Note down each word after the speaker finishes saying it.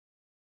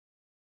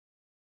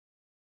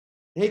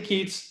Hey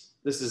Keats,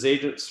 this is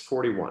Agents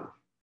 41.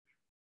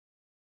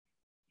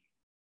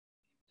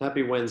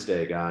 Happy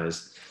Wednesday,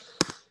 guys.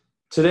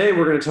 Today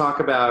we're going to talk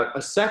about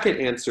a second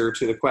answer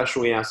to the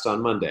question we asked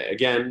on Monday.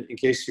 Again, in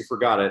case you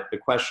forgot it, the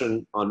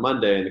question on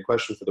Monday and the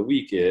question for the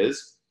week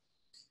is,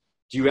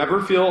 do you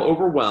ever feel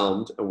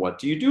overwhelmed and what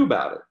do you do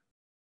about it?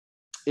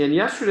 And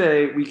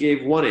yesterday we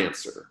gave one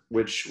answer,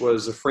 which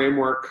was a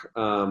framework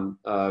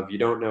of you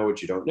don't know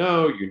what you don't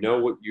know, you know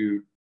what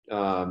you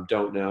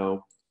don't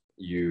know,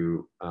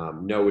 you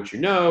know what you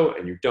know,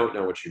 and you don't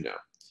know what you know.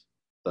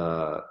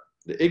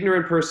 The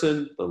ignorant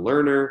person, the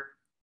learner,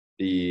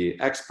 the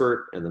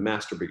expert, and the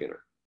master beginner.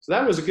 So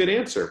that was a good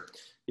answer.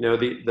 You know,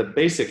 the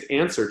basic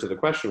answer to the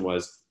question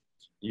was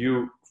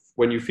you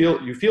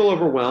feel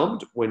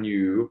overwhelmed when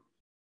you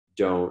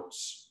don't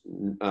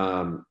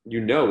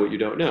you know what you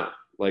don't know.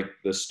 Like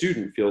the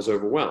student feels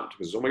overwhelmed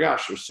because, oh my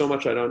gosh, there's so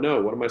much I don't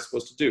know. What am I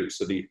supposed to do?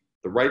 So the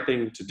right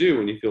thing to do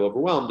when you feel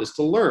overwhelmed is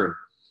to learn.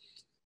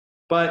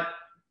 But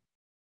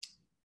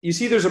you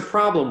see, there's a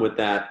problem with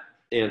that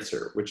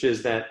answer, which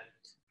is that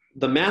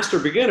the master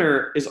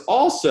beginner is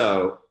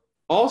also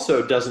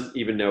doesn't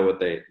even know what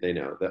they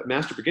know. The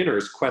master beginner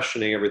is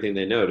questioning everything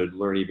they know to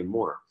learn even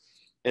more.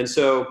 And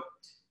so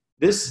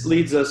this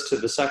leads us to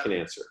the second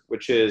answer,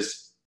 which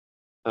is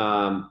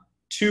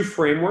two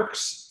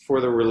frameworks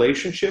for the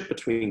relationship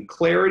between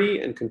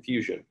clarity and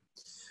confusion.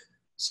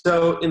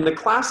 So in the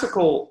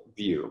classical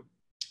view,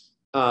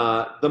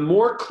 the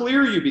more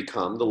clear you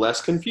become, the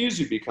less confused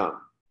you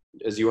become.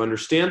 As you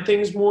understand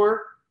things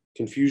more,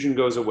 confusion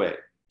goes away.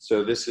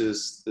 So this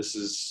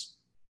is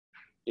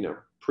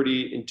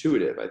pretty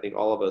intuitive. I think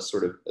all of us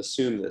sort of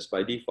assume this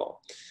by default.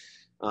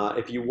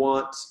 If you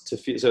want to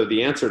feel, so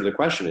the answer to the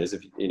question is,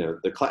 if in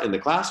the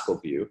classical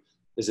view,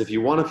 is if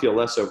you want to feel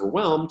less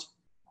overwhelmed,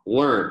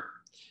 learn.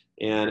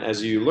 And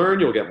as you learn,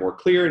 you'll get more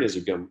clear, and as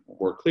you get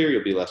more clear,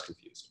 you'll be less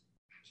confused.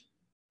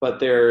 But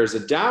there's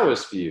a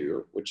Taoist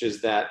view, which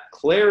is that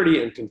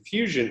clarity and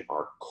confusion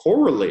are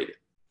correlated.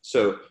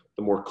 So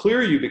the more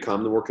clear you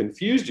become, the more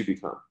confused you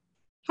become.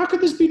 How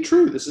could this be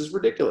true? This is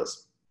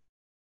ridiculous.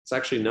 It's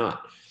actually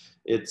not.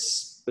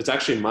 It's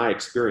actually my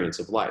experience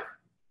of life.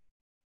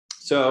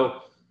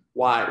 So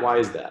why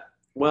is that?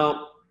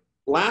 Well,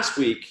 last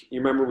week, you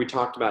remember we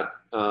talked about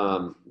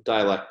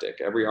dialectic.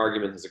 Every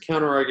argument has a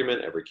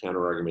counter-argument. Every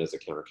counter-argument has a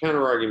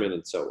counter-counter-argument,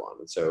 and so on.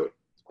 And so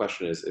the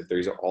question is,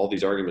 if all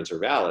these arguments are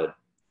valid,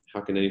 how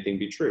can anything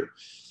be true?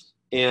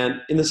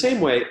 And in the same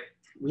way,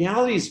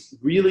 reality is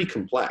really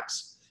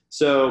complex.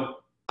 So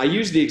I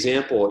used the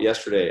example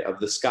yesterday of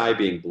the sky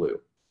being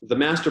blue. The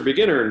master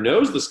beginner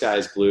knows the sky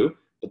is blue,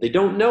 but they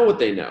don't know what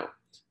they know.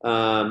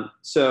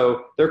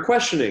 So they're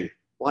questioning,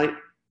 well,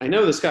 I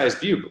know the sky is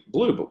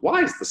blue, but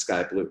why is the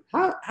sky blue?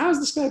 How is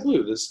the sky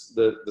blue?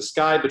 The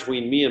sky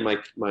between me and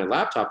my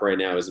laptop right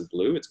now isn't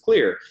blue, it's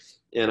clear.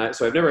 And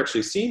so I've never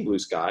actually seen blue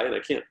sky, and I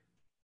can't,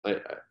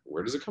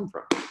 where does it come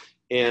from?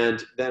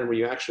 And then when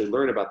you actually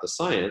learn about the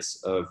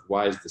science of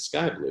why is the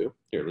sky blue,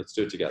 here, let's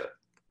do it together.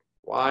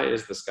 Why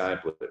is the sky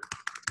blue?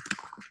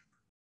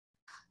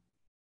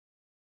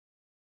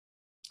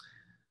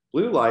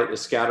 Blue light is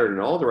scattered in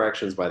all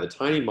directions by the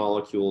tiny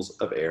molecules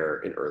of air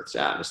in Earth's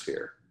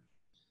atmosphere.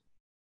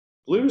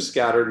 Blue is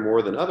scattered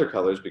more than other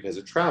colors because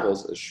it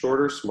travels as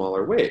shorter,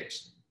 smaller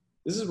waves.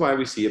 This is why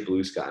we see a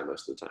blue sky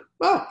most of the time.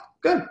 Oh,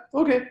 good.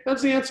 Okay,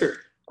 that's the answer.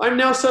 I'm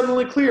now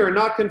suddenly clear and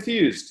not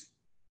confused.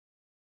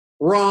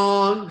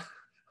 Wrong.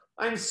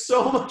 I'm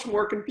so much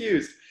more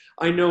confused.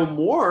 I know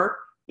more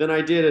than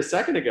I did a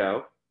second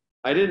ago.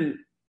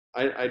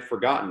 I'd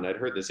forgotten. I'd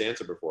heard this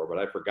answer before, but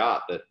I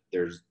forgot that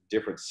there's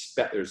different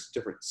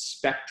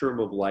spectrum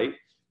of light,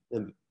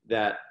 and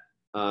that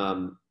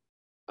the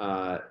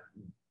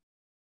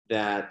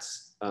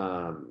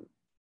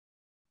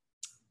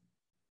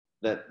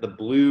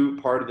blue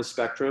part of the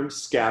spectrum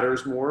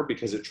scatters more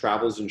because it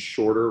travels in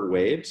shorter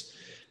waves.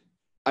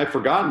 I've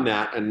forgotten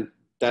that, and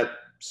that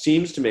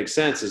seems to make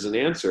sense as an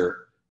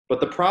answer.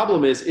 But the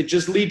problem is it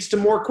just leads to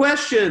more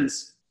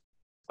questions.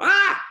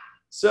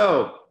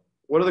 So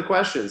what are the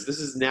questions? This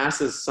is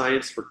NASA's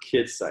Science for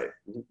Kids site.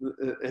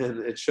 And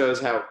it shows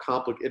how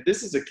complicated,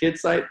 this is a kid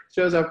site, it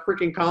shows how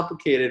freaking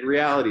complicated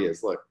reality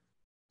is. Look,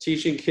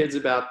 teaching kids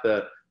about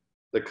the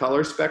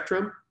color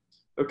spectrum.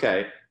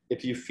 Okay,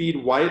 if you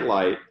feed white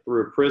light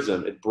through a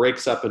prism, it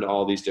breaks up into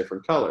all these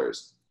different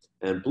colors.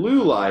 And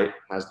blue light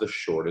has the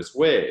shortest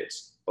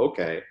waves.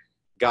 Okay,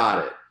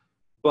 got it.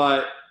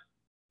 But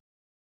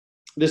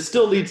this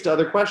still leads to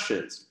other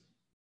questions.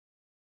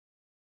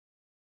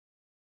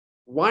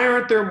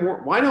 Why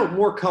don't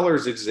more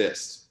colors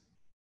exist?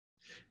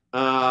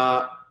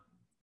 How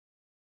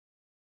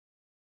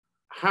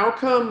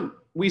come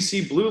we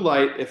see blue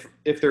light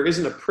if there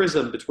isn't a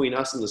prism between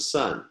us and the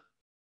sun?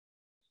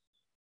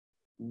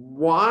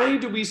 Why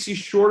do we see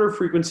shorter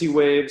frequency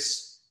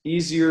waves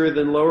easier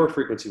than lower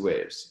frequency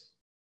waves?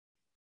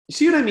 You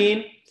see what I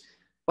mean?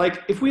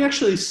 Like if we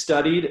actually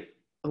studied,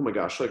 oh my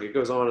gosh, look, it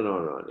goes on and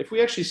on and on. If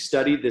we actually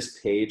studied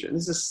this page, and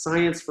this is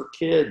science for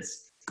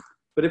kids,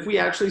 but if we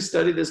actually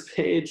studied this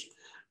page,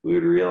 we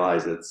would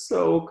realize it's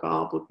so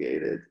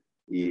complicated.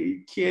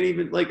 You can't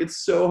even, like,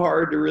 it's so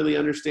hard to really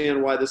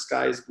understand why the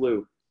sky is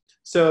blue.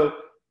 So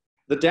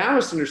the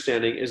Taoist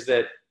understanding is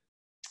that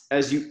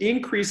as you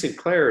increase in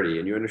clarity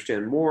and you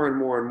understand more and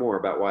more and more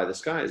about why the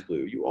sky is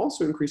blue, you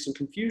also increase in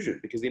confusion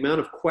because the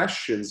amount of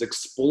questions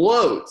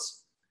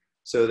explodes.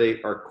 So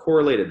they are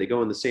correlated. They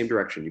go in the same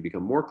direction. You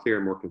become more clear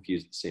and more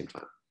confused at the same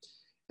time.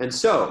 And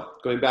so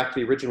going back to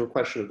the original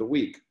question of the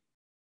week,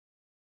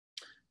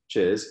 which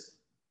is,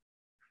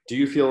 do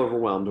you feel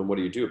overwhelmed and what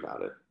do you do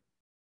about it?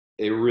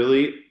 A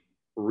really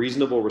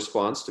reasonable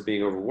response to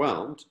being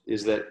overwhelmed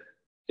is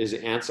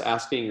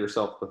asking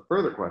yourself the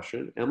further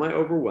question, am I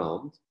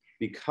overwhelmed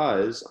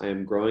because I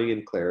am growing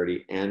in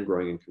clarity and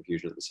growing in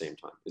confusion at the same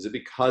time? Is it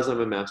because I'm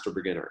a master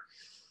beginner?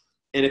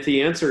 And if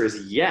the answer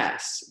is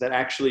yes, that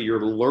actually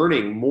you're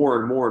learning more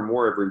and more and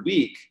more every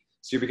week,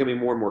 so you're becoming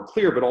more and more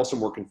clear, but also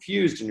more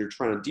confused and you're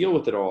trying to deal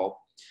with it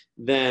all,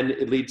 then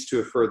it leads to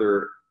a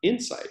further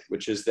insight,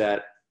 which is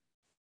that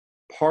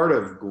part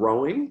of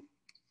growing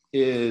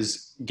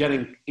is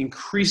getting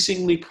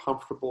increasingly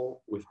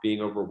comfortable with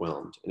being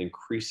overwhelmed and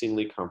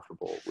increasingly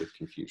comfortable with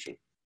confusion.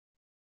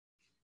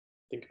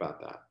 Think about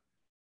that.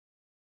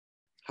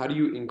 How do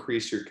you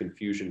increase your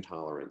confusion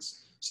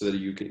tolerance so that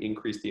you can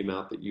increase the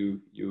amount that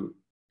you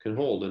can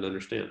hold and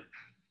understand?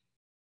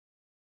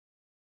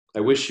 I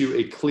wish you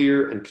a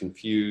clear and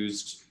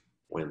confused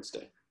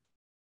Wednesday.